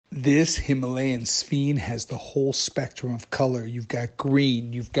This Himalayan Sphene has the whole spectrum of color. You've got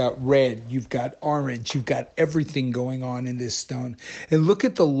green, you've got red, you've got orange, you've got everything going on in this stone. And look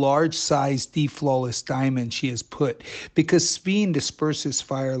at the large size D flawless diamond she has put, because Sphene disperses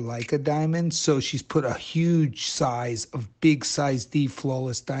fire like a diamond. So she's put a huge size of big size D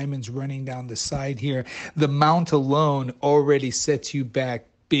flawless diamonds running down the side here. The mount alone already sets you back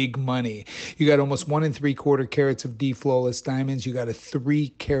big money. You got almost 1 3/4 carats of D flawless diamonds. You got a 3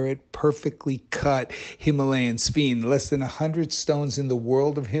 carat perfectly cut Himalayan Sphene. Less than 100 stones in the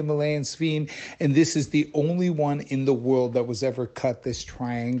world of Himalayan Sphene, and this is the only one in the world that was ever cut this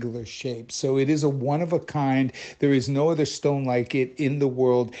triangular shape. So it is a one of a kind. There is no other stone like it in the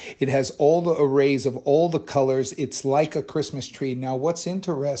world. It has all the arrays of all the colors. It's like a Christmas tree. Now, what's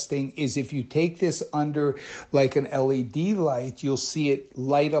interesting is if you take this under like an LED light, you'll see it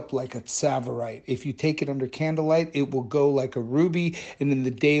light up like a tsavorite. If you take it under candlelight, it will go like a ruby, and in the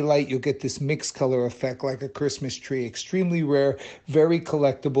daylight, you'll get this mixed color effect like a Christmas tree. Extremely rare, very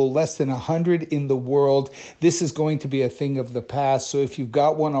collectible, less than 100 in the world. This is going to be a thing of the past. So if you've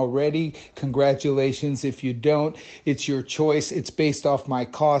got one already, congratulations. If you don't, it's your choice. It's based off my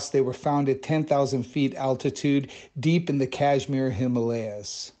cost. They were found at 10,000 feet altitude, deep in the Kashmir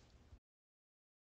Himalayas.